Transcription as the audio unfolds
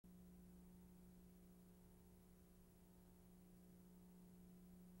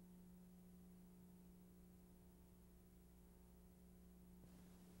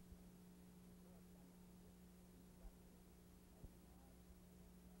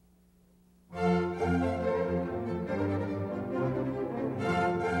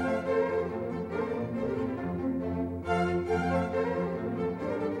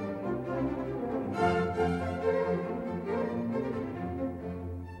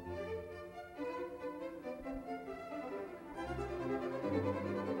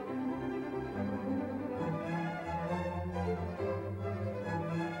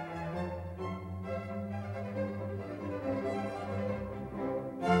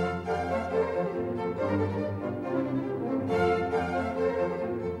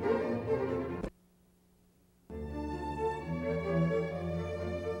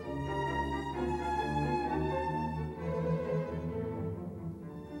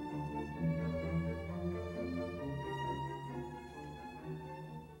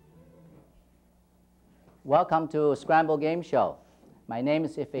Welcome to Scramble Game Show. My name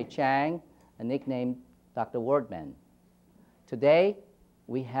is Ife Chang, a nickname Dr. Wordman. Today,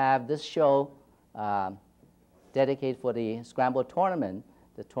 we have this show dedicated for the Scramble tournament.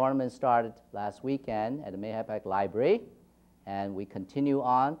 The tournament started last weekend at the Mayhapac Library, and we continue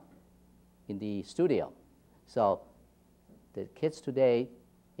on in the studio. So the kids today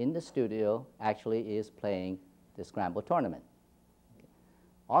in the studio actually is playing the Scramble tournament.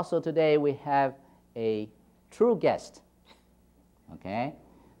 Also today, we have a true guest, okay?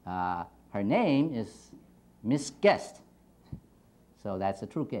 Her name is Miss Guest, so that's a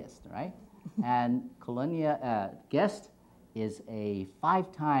true guest, right? And Colonia Guest is a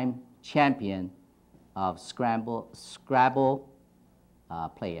 5-time champion of Scrabble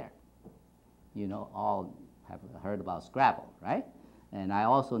player. You know, all have heard about Scrabble, right? And I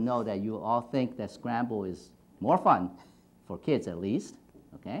also know that you all think that Scrabble is more fun, for kids at least,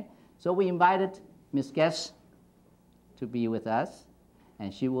 okay? So we invited Miss Guest to be with us,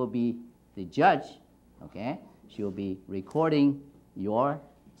 and she will be the judge, okay? She will be recording your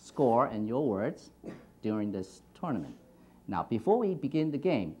score and your words during this tournament. Now, before we begin the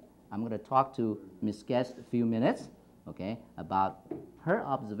game, I'm going to talk to Miss Guest a few minutes, okay, about her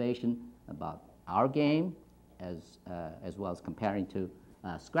observation about our game as well as comparing to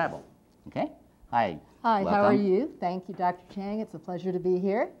Scrabble, okay? Hi. Hi, welcome. How are you? Thank you, Dr. Chang. It's a pleasure to be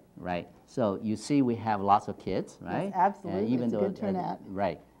here. Right. So you see we have lots of kids, right? Yes, absolutely. Even it's though, a good turnout.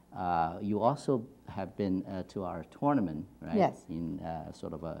 Right. You also have been to our tournament, right? Yes. In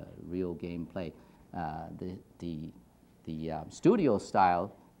sort of a real game play. The studio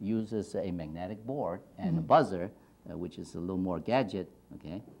style uses a magnetic board and a buzzer, which is a little more gadget,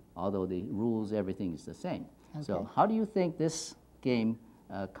 okay? Although the rules, everything is the same. Okay. So how do you think this game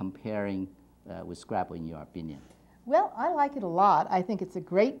comparing with Scrabble in your opinion? Well, I like it a lot. I think it's a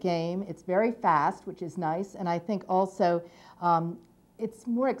great game. It's very fast, which is nice. And I think also it's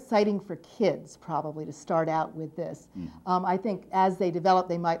more exciting for kids probably to start out with this. I think as they develop,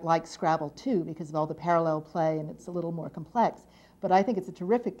 they might like Scrabble too because of all the parallel play and it's a little more complex. But I think it's a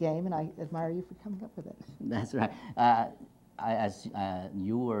terrific game and I admire you for coming up with it. That's right. As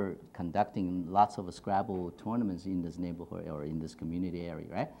you were conducting lots of Scrabble tournaments in this neighborhood or in this community area,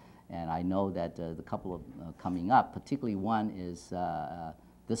 right? And I know that the couple of coming up, particularly one is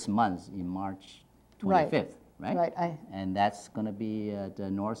this month in March 25th, right? Right. And that's going to be at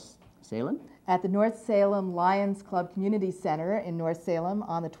North Salem? At the North Salem Lions Club Community Center in North Salem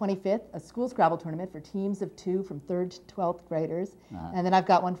on the 25th, a school Scrabble tournament for teams of 2 from 3rd to 12th graders. And then I've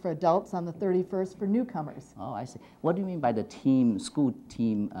got one for adults on the 31st for newcomers. Oh, I see. What do you mean by the school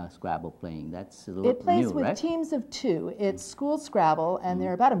team Scrabble playing? That's a little It plays new, with right? teams of 2. It's school Scrabble, and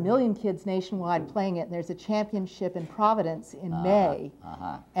there are about 1 million kids nationwide playing it. And there's a championship in Providence in May.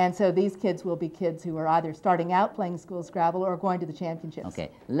 And so these kids will be kids who are either starting out playing school Scrabble or going to the championships.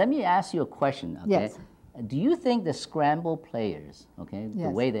 Okay. Let me ask you a question, okay? Yes. Do you think the Scramble players, okay, the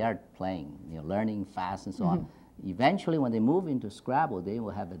Yes. way they are playing, you know, learning fast and so on, eventually when they move into Scrabble, they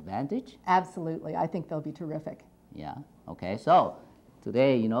will have advantage? Absolutely. I think they'll be terrific. Yeah. Okay. So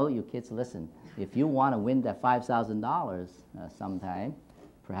today, you know, you kids listen. If you want to win that $5,000 sometime,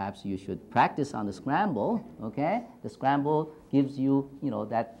 perhaps you should practice on the Scramble. Okay. The Scramble gives you, you know,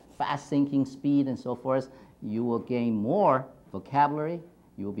 that fast thinking speed and so forth. You will gain more vocabulary.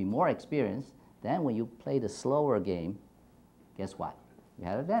 You will be more experienced. Then when you play the slower game, guess what? You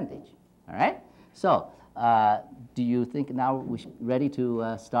have advantage. All right. So do you think now we're ready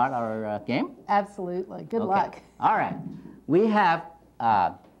to start our game? Absolutely. Good Okay. luck. All right. We have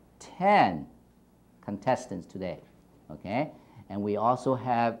 10 contestants today, okay? And we also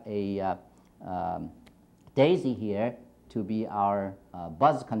have a Daisy here to be our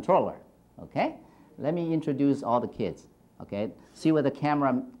buzz controller, okay? Let me introduce all the kids, okay? See where the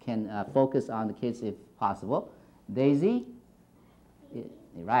camera can focus on the kids if possible. Daisy,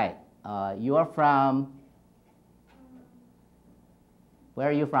 right. You are from, where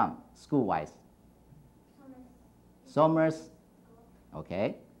are you from, school-wise? Somers.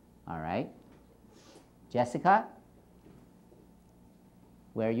 Okay. All right. Jessica,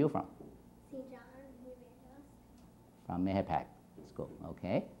 where are you from? St. John, New Evangelist. From Mayhapac School.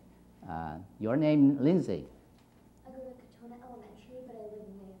 Okay. Your name, Lindsay. I go to Katona Elementary, but I live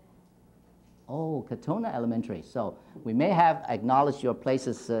in Mayhapac. Oh, Katona Elementary. So we may have acknowledged your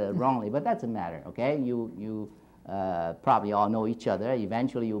places wrongly, but that doesn't matter. Okay. You probably all know each other.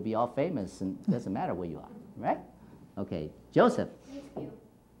 Eventually, you'll be all famous, and it doesn't matter where you are, right? Okay. Joseph. Lakeview.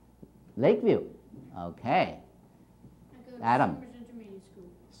 Lakeview. Okay. I go to Adam. Somers Intermediate School.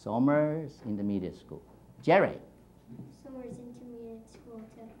 Somers Intermediate School. Jerry. Somers Intermediate School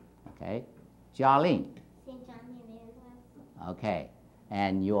too. Okay. Jarlene. St. Okay.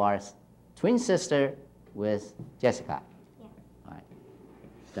 And you are twin sister with Jessica. Yeah. All right.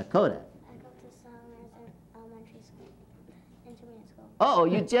 Dakota. I go to Summers Elementary School, intermediate school. Oh,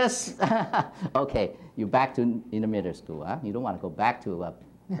 you just, okay, you're back to intermediate school, huh? You don't want to go back to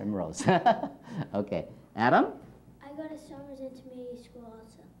Primrose. Okay. Adam? I go to Summers Intermediate School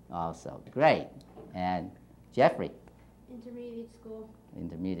also. Also, great. And Jeffrey? Intermediate school.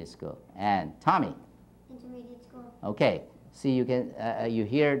 Intermediate school. And Tommy? Intermediate school. Okay. See, you can, you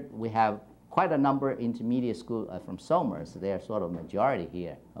hear we have quite a number intermediate school from Somers. They are sort of majority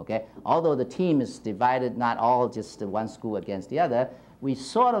here, okay? Although the team is divided, not all just one school against the other, we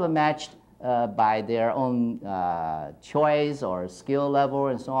sort of matched by their own choice or skill level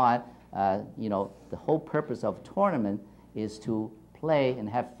and so on. You know, the whole purpose of tournament is to play and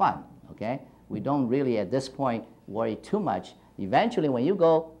have fun, okay? We don't really, at this point, worry too much. Eventually, when you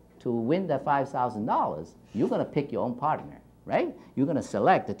go to win that $5,000, you're going to pick your own partner. Right? You're going to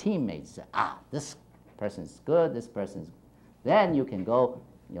select the teammates. This person's good, this person's. Then you can go,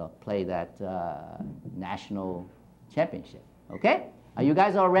 you know, play that national championship. Okay? Are you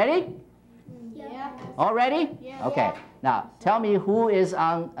guys all ready? Yeah. All ready? Yeah. Okay. Now tell me who is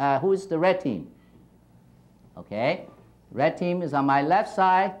the red team? Okay. Red team is on my left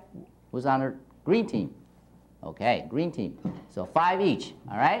side. Who's on the green team? Okay, green team. So 5 each.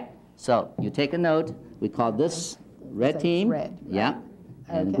 All right. So you take a note. We call this red So it's team, red, right? yeah,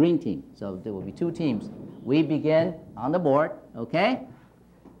 and Okay. green team. So there will be 2 teams. We begin on the board, okay?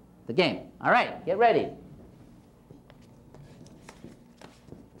 The game. All right, get ready.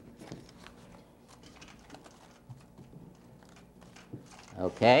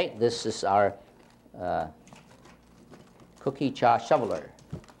 Okay, this is our cookie jar shoveler.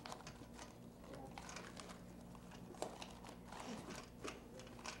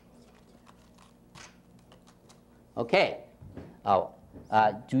 Okay. Oh,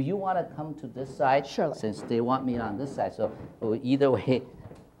 do you want to come to this side? Surely. Since they want me on this side. So either way,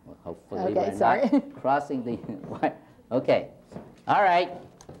 hopefully Okay, we're sorry. not crossing the wire. Okay. All right.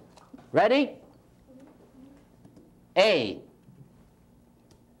 Ready? A.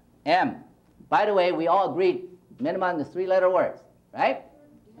 M. By the way, we all agreed minimum the 3-letter words, right?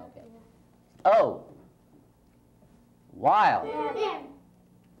 Okay. O. Wild.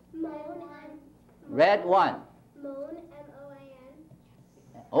 Red 1. Moan, M-O-A-N.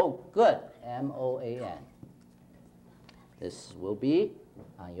 Oh, good. M-O-A-N. This will be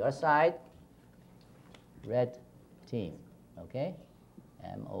on your side, red team. Okay?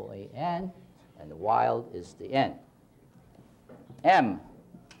 M-O-A-N, and the wild is the N. M.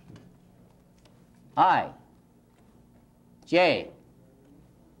 I. J.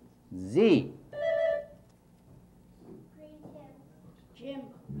 Z. Jim.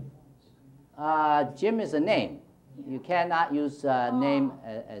 Jim is a name. You cannot use name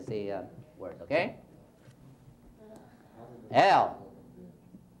as a word, okay? L.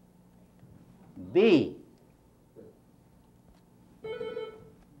 B. Red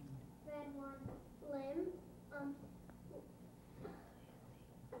one. Limb.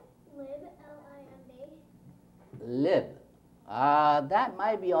 Lib, L-I-M-B. Lib. That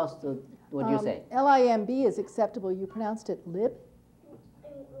might be also, what do you say? L-I-M-B is acceptable. You pronounced it lib?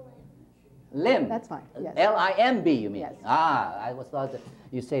 Limb. That's fine, yes. L-I-M-B, you mean? Yes. I was thought that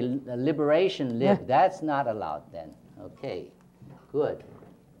you say liberation lib. That's not allowed then. Okay, good.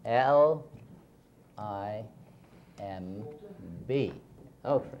 L-I-M-B.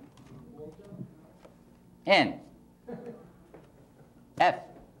 Okay. N. F.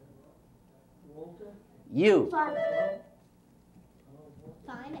 U. Fun.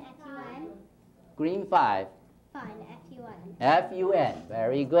 Fine, F-U-N. Green 5. Fine, F-U-N. F-U-N.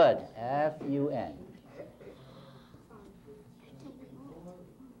 Very good. F-U-N.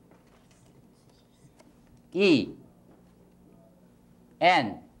 E.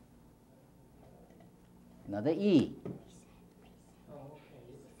 N. Another E.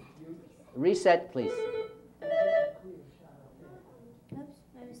 Reset, please. Oops,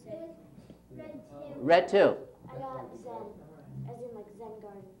 my mistake. Red 2. Red 2. I got Zen, as in like Zen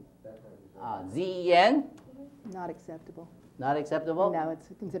garden. Z-E-N. Not acceptable. Not acceptable? No, it's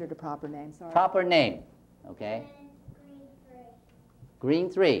considered a proper name, sorry. Proper name. Okay. Green 3. Green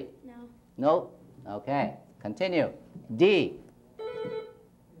 3. No. Nope. Okay. Continue. D. 2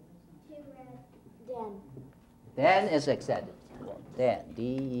 red. Den. Den is accepted. Den.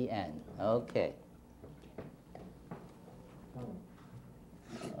 D-E-N. Okay.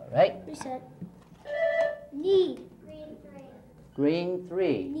 All right. Reset. Need. Green 3. Green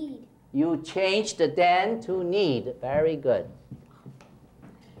 3. Need. You changed the den to need. Very good.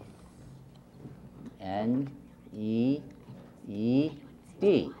 N-E-E-D. E,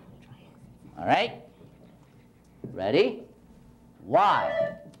 D. All right? Ready?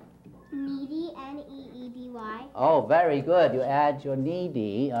 Y. Needy, N-E-E-D-Y. Oh, very good. You add your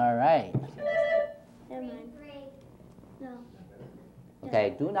needy. All right. Never mind. No.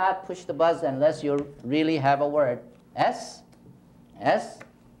 Okay, do not push the buzzer unless you really have a word. S, S,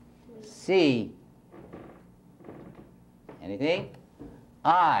 C. Anything?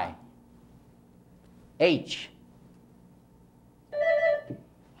 I, H.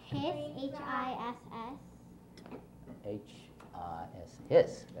 Hiss, H-I-S-S. H-I-S,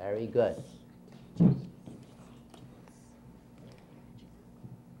 hiss. Very good.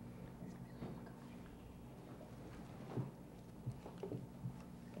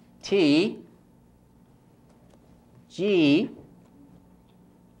 T, G,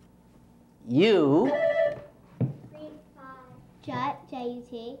 U, Jut,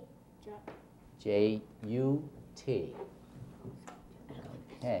 J-U-T. J, U, T.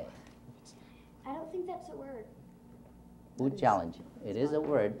 Okay. I don't think that's a word. Who challenged you? It is a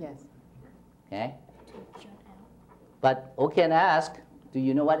word. Yes. Okay. But who can ask? Do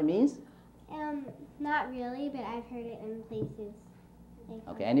you know what it means? Not really, but I've heard it in places.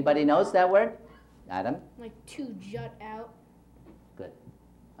 Okay. Anybody knows that word? Adam? Like to jut out. Good.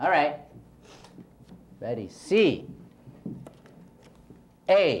 All right. Ready. C.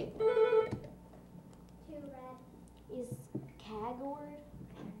 A. Is CAG a word?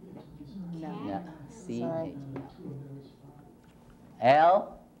 No. No. C. Sorry.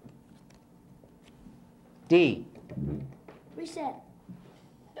 L. D. Reset.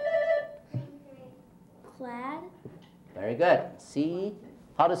 Clad. Very good. C.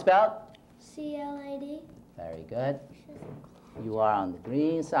 How to spell? C-L-A-D. Very good. You are on the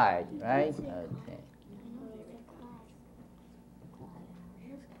green side, right? Okay.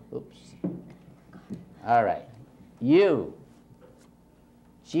 Oops. All right. U.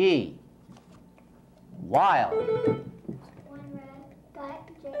 G. Wild. One red. Gut.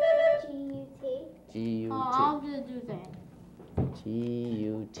 G-U-T. G-U-T. Oh, I'll just do that.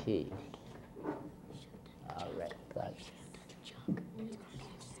 G-U-T. All right. Got it.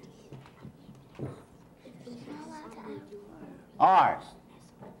 R.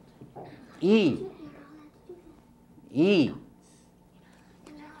 E. E.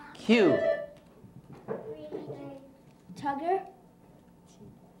 Q. Tugger.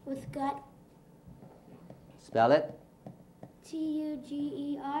 With gut. Spell it.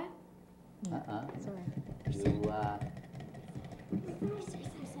 T-U-G-E-R. Uh-uh. Sorry. You, Reset.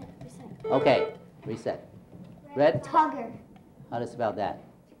 okay. Reset. Red. Tugger. How to spell that?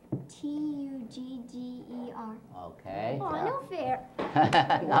 T-U-G-G-E-R. Okay. Oh, no fair.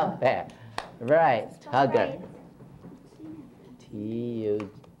 Not fair. Right. Tugger. Right. T-U.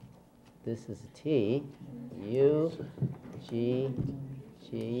 This is T. U. G.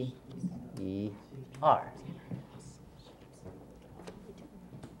 G. E. R.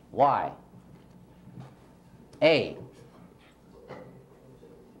 Y. A.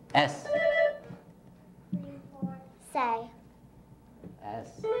 S. Say.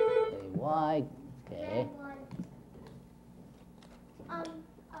 S. A. Y. Okay. Oh, never mind.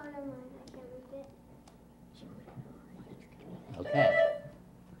 I can't read it. Okay.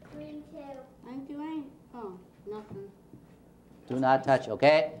 Green 2. I'm doing. Oh, nothing. Do not touch,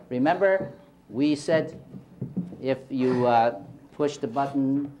 okay? Remember, we said if you push the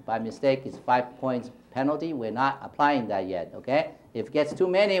button by mistake, it's 5 points penalty. We're not applying that yet, okay? If it gets too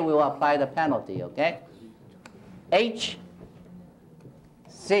many, we will apply the penalty, okay? H,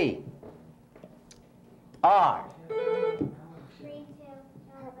 C, R, Green 2.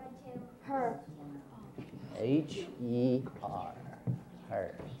 Red 2. Her. H, E, R,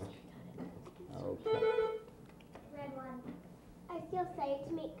 her. Okay. Red 1. I still say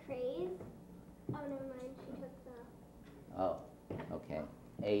to make craze. Oh, never mind. She took the... Oh, okay.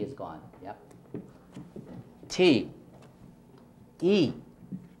 A is gone, yep. T, E,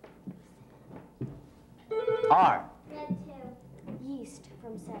 R. Red 2. Yeast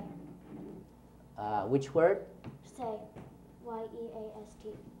from say. Which word? Say. Y-E-A-S-T.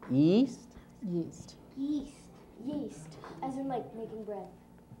 East? Yeast. Yeast. Yeast. As in like making bread.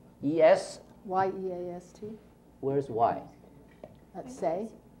 E-S? Y-E-A-S-T. Where's Y? Let's say.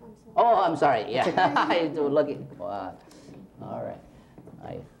 I'm sorry. Oh, I'm sorry. Yeah, I do look at. All right.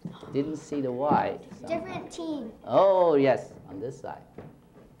 I didn't see the Y. So. Different team. Oh, yes, on this side.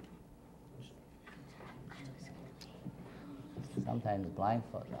 Sometimes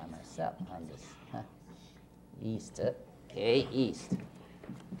blindfold by myself on this. Huh? East. Okay, east.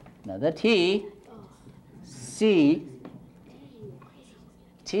 Another T. C.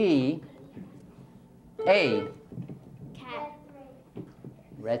 T. A. Cat.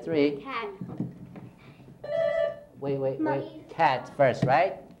 Red 3. Cat. Wait. Cat first,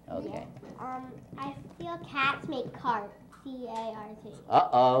 right? Okay. I steal cats make cart. C-A-R-T.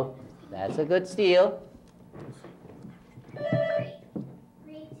 Uh-oh. That's a good steal. 3, 2.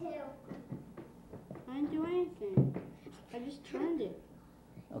 I didn't do anything. I just turned it.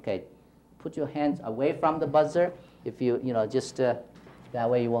 Okay. Put your hands away from the buzzer. If you just that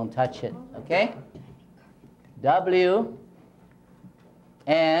way you won't touch it. Okay? W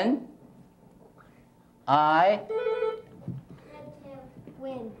N I Red 2.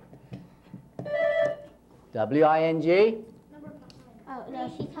 Win. W-I-N-G. Oh, no,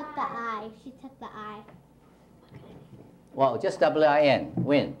 she took the I. She took the I. Well, just W-I-N.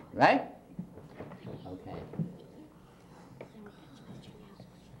 Win, right? Okay.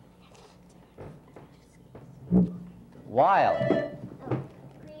 Wild. Oh,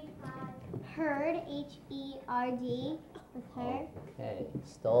 grade 5. Herd, H-E-R-D, with her. Okay.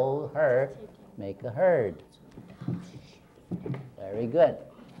 Stole her. Make a herd. Very good.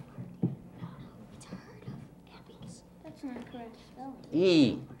 That's not correct spelling.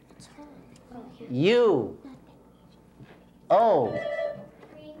 E. U. O.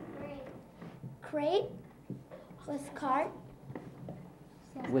 Grade 3. Crate with cart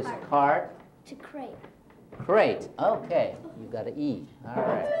With cart. to crate. Crate. Okay. You got an E. All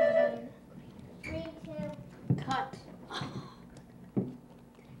right. Grade 2. Cut.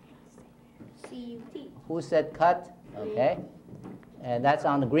 C-U-T. Who said cut? Okay. And that's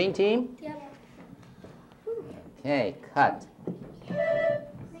on the green team? Yep. Okay. Cut.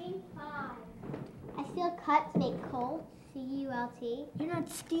 Grade 5. I steal cut to make coal. C-U-L-T. You're not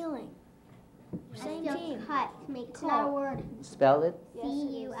stealing. I Same steal team. cut to make It's not a coal. word. Spell it.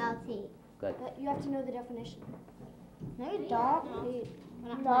 C-U-L-T. Good. But you have to know the definition. No, you don't.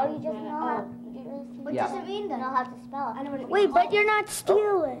 No, you just know. What Yeah. does it mean You then? don't have to spell it. I know what it means. Wait, but you're not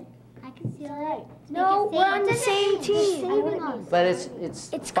stealing. I can steal it. No, we're on the same team. But it's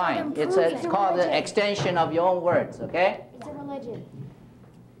It's fine. called It's improving. called an extension of your own words. Okay. It's a religion.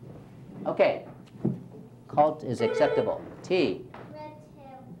 Okay. Cult is acceptable. T. Red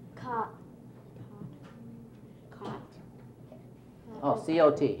 2. Cot. Caught. Oh,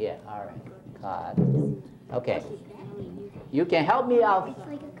 C-O-T here. All right. Cod. Okay. You can help me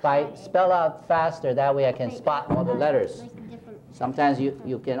out by spell out faster. That way I can spot all the letters. Like different. Sometimes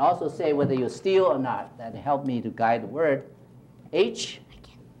you can also say whether you steal or not. That help me to guide the word. H.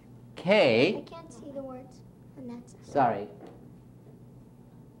 K. I can't see the words. And that's Sorry.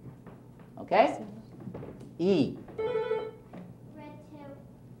 Okay? E. Red 2.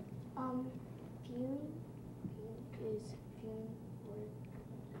 fume is fume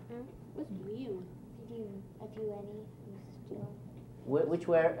word. What's Mew? Fume. F-U-N-E. Still. Which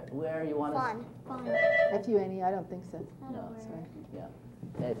where you want to? Fun. Fun. F-U-N-E, I don't think so. No. Sorry.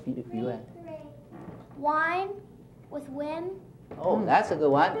 Yeah. If you Grade 3. Wine with win. oh, that's a good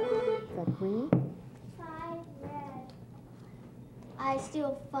one. Is that green? 5. Red. I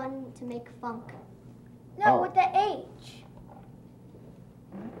steal fun to make funk. Oh. No, with the H.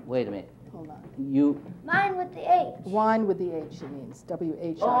 Wait a minute. Hold on. You. Mine with the H. Wine with the H, it means.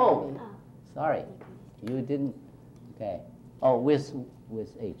 W-H-I-N-E. Oh. Sorry. You didn't. Okay. Oh, with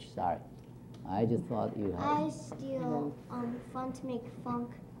H. Sorry. I just thought you had. I steal fun to make funk.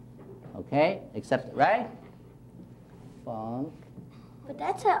 Okay. Accept it, right? Funk. But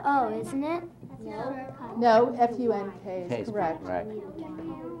that's a O, isn't it? That's not shortcut. No, F-U-N-K is Okay. correct. Right. It'd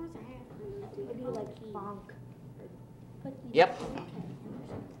be like funk. Yep.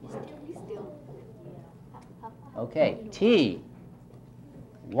 Okay. T.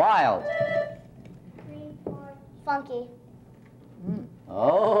 Wild. Grade 4. Funky.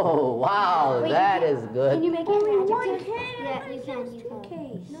 Oh, wow. That is good. Can you make it an adjective? Yeah, you can. You can.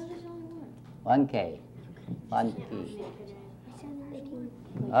 K's. No, there's only one. 1K. Funky.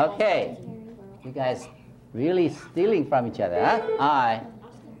 Okay. You guys really stealing from each other, huh? I.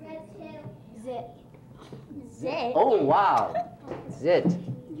 Red 2. Zit. Zit? Oh, wow. Zit.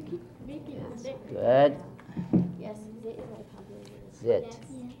 Good. Yes, zit is my popular word. Zit.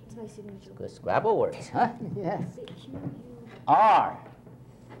 It's my signature. Good Scrabble words, huh? Yes. R.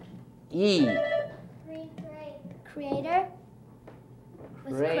 E. Grade 3. Creator.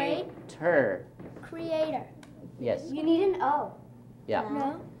 With crate. Crater. Creator. Yes. You need an O. Yeah.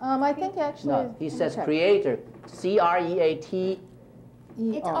 No? I think actually. No, he let me says check. creator. C-R-E-A-T.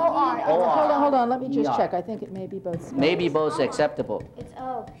 E-R. It's O-R. O-R. Hold on, let me just E-R. check. I think it may be both spelled. Maybe both acceptable. It's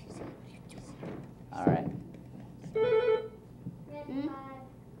O. All right. Red 5.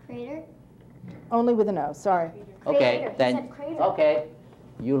 Crater? Only with an O, sorry. Okay, Creator. He then. said crater. Okay.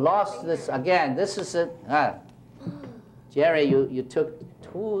 You lost this again. This is it. Jerry, you took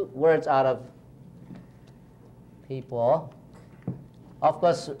 2 words out of people. Of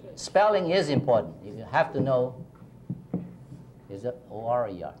course, spelling is important. You have to know, is it O-R or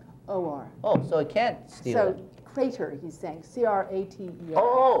E-R? O-R. Oh, so it can't steal So it. crater, he's saying, C-R-A-T-E-R.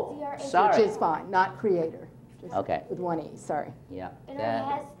 Oh, sorry. Which is fine, not creator. Just Okay. with 1 E, sorry. Yeah. It that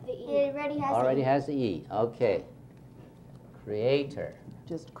already has the E. It already has already the E. has the E. Okay. Creator.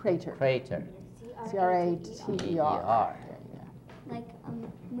 Just crater. Crater. C-R-A-T-E-R. T-E-R. There you go. Like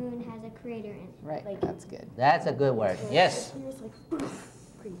moon has a crater in it. Right, Like, that's good. That's a good word. Yes. Here's like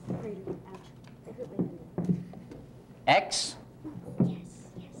crater. Ouch. I hurt my hand. X, yes,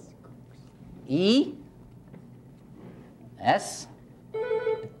 yes. E, S. Red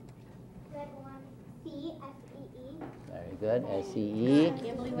one. C, S-E-E. Very good. S-E-E. I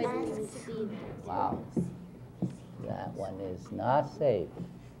can't believe I didn't even see that. Wow. That one is not safe.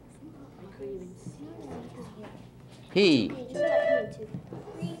 I couldn't even see that. P.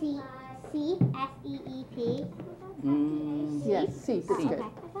 C, S-E-E-P. Mm, Yes, C, that's C. good.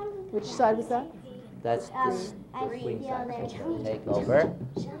 Which side was that? that's the I green feel side. there. So take over.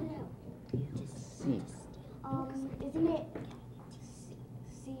 C. Isn't it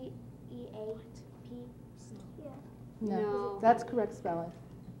C-E-A-P? No. That's correct spelling.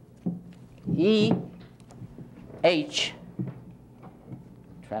 E, H.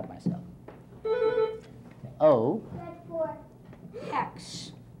 Trap myself. O. Red four.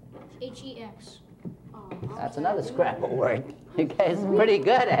 X. H-E-X. That's another Scrabble word. You guys are pretty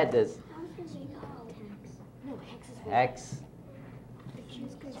good at this. No, hex is what X.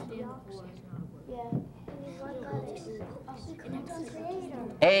 Yeah.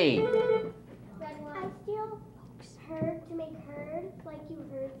 A. Red one. I still heard to make heard, like you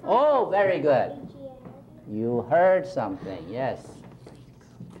heard something. Oh, very good. H-E-A-R-D. You heard something, yes.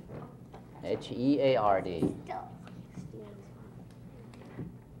 H-E-A-R-D.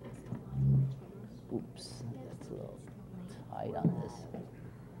 Oops, that's a little tight on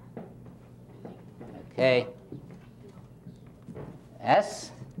this. Okay.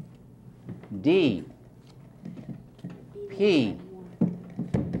 S, D, P,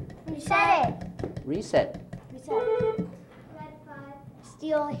 Reset it. reset. Reset. Red five.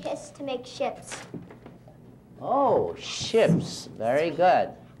 Steal hiss to make ships. Oh, ships, very good.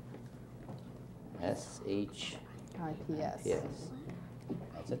 S-H, I-P-S. yes.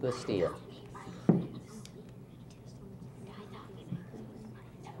 That's a good steal.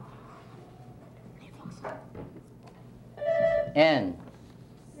 N.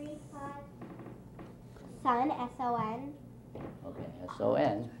 3, 5. Sun, S-O-N. Okay,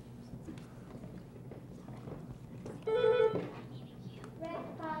 S-O-N. Red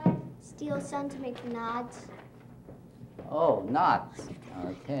 5. Steal sun to make nods. Oh, knots.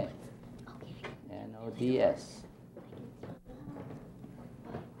 Okay. N-O-D-S.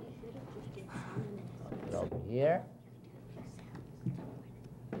 Put it over here.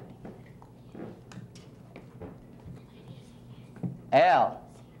 L.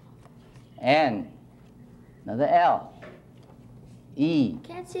 N. Another L. E.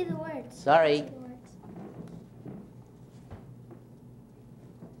 Can't see the words. Sorry.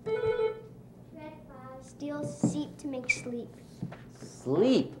 Red 5. Steal seat to make sleep.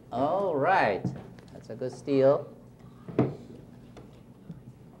 Sleep. All right. That's a good steal. 3,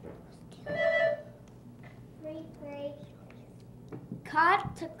 3.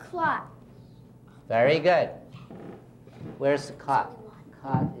 Cot to clot. Very good. Where's the cot?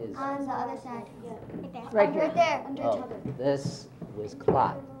 Cot is, On the other side. Right here. Right there. oh, this was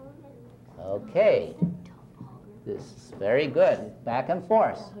clot. Okay. This is very good. Back and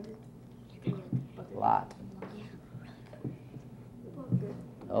forth. Clot.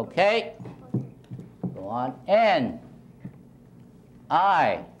 Okay. Go on. N.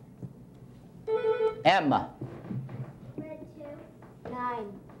 I. M. Red 2.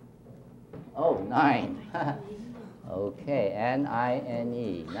 9. Oh, 9. Okay,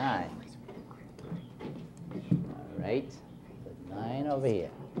 N-I-N-E, 9. All right, put 9 over here.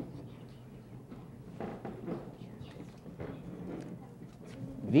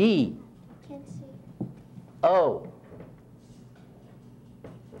 V, Can't see. O.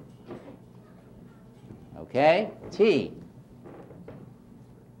 Okay, T.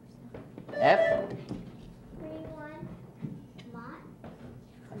 F, 3, 1. Mott.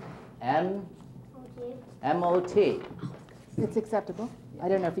 M, Okay. M-O-T. It's acceptable. I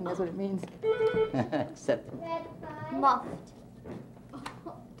don't know if he knows what it means. Except Red 5. Muffed.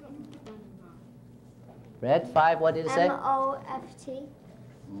 red 5, what did it say? M-O-F-T.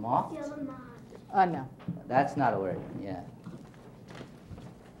 Moth? Steal the mott. No. That's not a word, yeah.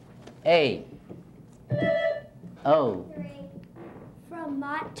 A. O. 3. from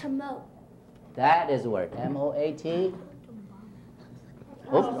mot to moat. That is the word. M-O-A-T.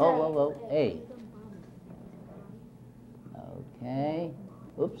 Oops. Oh. A. Okay.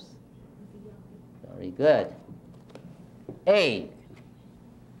 Oops. Very good. A.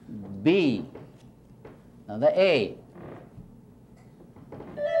 B. Another A.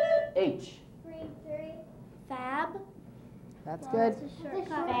 H. Three. Fab. That's good. It's a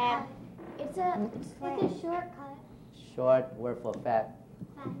shortcut. Fab. It's a shortcut. Short word for fab.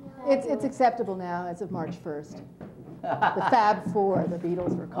 It's acceptable now as of March 1st. The Fab Four, the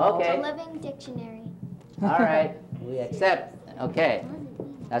Beatles were called. Okay. It's a living dictionary. All right. We accept. Okay.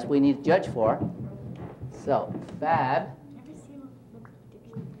 That's what we need to judge for. So, fab.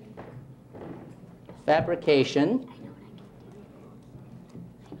 Fabrication.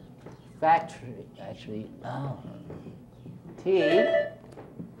 Factory. Actually, oh. T.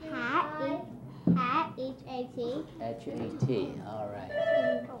 Hat, H-A-T. H-A-T. All right.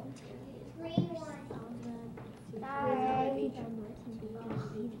 3, 1.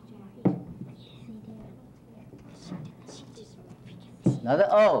 Another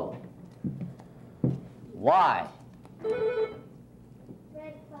O. Y.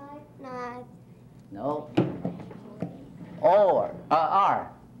 Red 5. No. Or.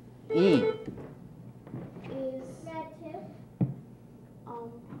 R. E. Is red 2.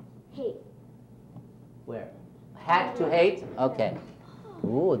 Hate. Where? Hat to hate? Okay.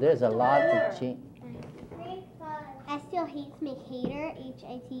 Ooh, there's a lot to change. 3, 5. I still hates me hater,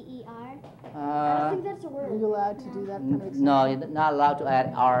 H-A-T-E-R. I don't think that's a Are word. you allowed to do that kind of extension? No, you're not allowed to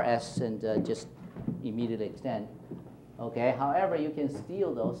add RS and just immediately extend. Okay, however, you can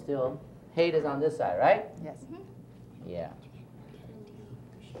steal those still. Hate is on this side, right? Yes. Yeah.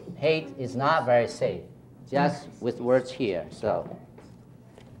 Hate is not very safe, just with words here. So,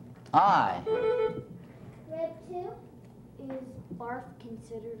 I. Red 2. Is barf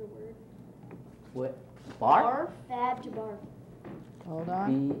considered a word? What? Barf? Fab to barf. Hold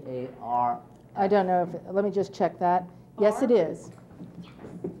on. B-A-R. I don't know if, let me just check that. Yes, it is.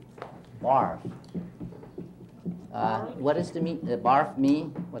 Barf. What does the barf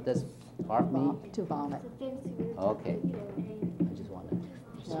mean? What does barf mean? To vomit. Okay. I just wanted.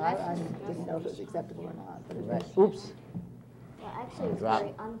 No, I didn't know if it was acceptable or not, but it Right. is. Oops. Well, actually, it's Drop.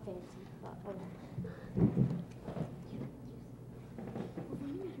 very unfancy. But, okay.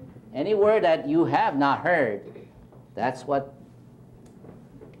 Any word that you have not heard, that's what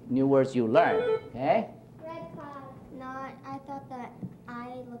new words you learn. Okay? Red 5. No, I thought that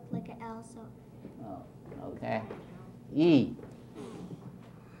I looked like an L, so. Oh, okay. E.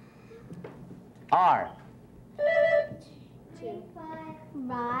 R. 3, 5.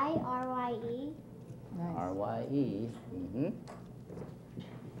 Rye, R-Y-E. Nice. R-Y-E. Mm-hmm.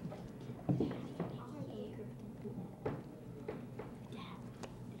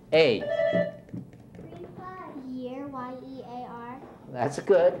 A. 3, 5. Year, Y-E-A-R. That's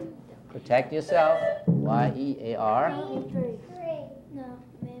good. Protect yourself. Y-E-A-R. 3. No,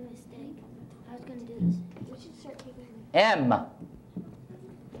 made a mistake. I was going to do this. We should start taking M.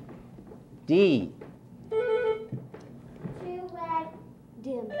 D. 2 red.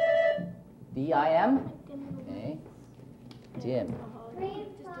 Dim. D-I-M? Okay. Dim. 3,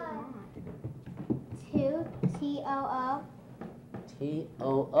 5. 2, T-O-O.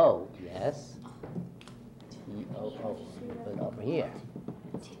 T-O-O. Yes. T-O-O. Put it over here.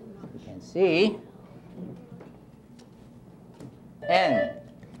 You can see. N.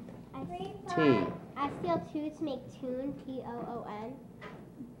 3, T. 5. I steal 2 to make tune, T-O-O-N.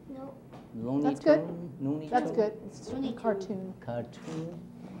 Nope. Looney That's good. Tune? Looney That's Tune? good. It's a cartoon. Cartoon.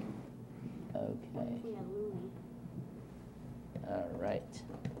 Okay. All right.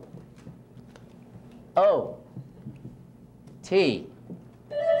 O. T.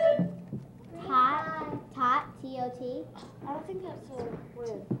 Tot, T-O-T. I don't think that's a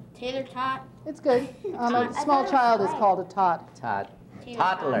word. Tater tot. It's good. A small child is called a tot.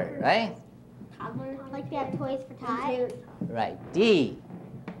 Toddler, right? Toddler. Like they have toys for tots. Right. D.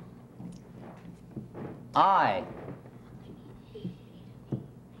 I.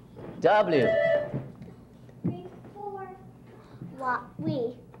 W. 3, 4.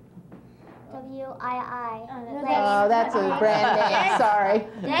 We. W-I-I. Oh, that's a brand name. Sorry.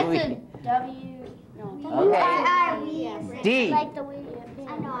 That's We. a W. No. Okay. D. Like the we.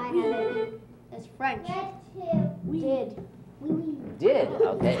 I know I have it. That's French. Red 2. Did. Did.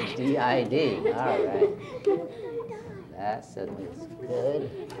 Okay. D-I-D. All right. That certainly is good.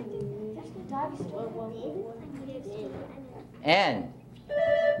 N.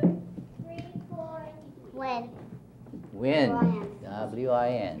 3, 4. When. Win.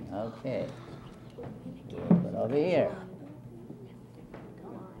 W-I-N. Okay. Put over here.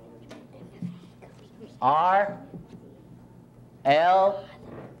 R, L,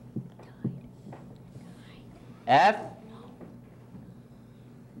 F,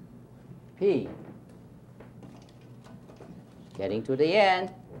 P. Getting to the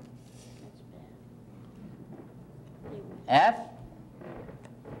end. F,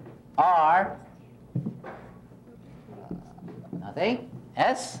 R, nothing.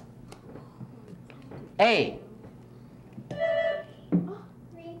 S, A.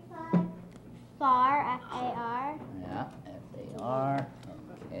 Far, F-A-R. Yeah, F-A-R.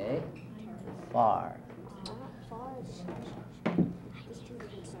 Okay. Far.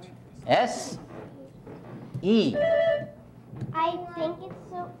 S, E. I think it's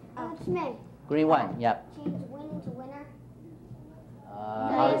so. It's me. Green one. Yep. Change win to winner.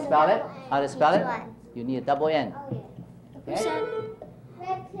 How to spell it? How to spell it? You need a double N. Oh yeah. Okay.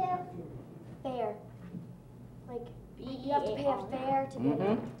 Red tip. Fair. Like, you have to pay a fare to get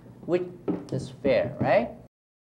in. Which is fair, right?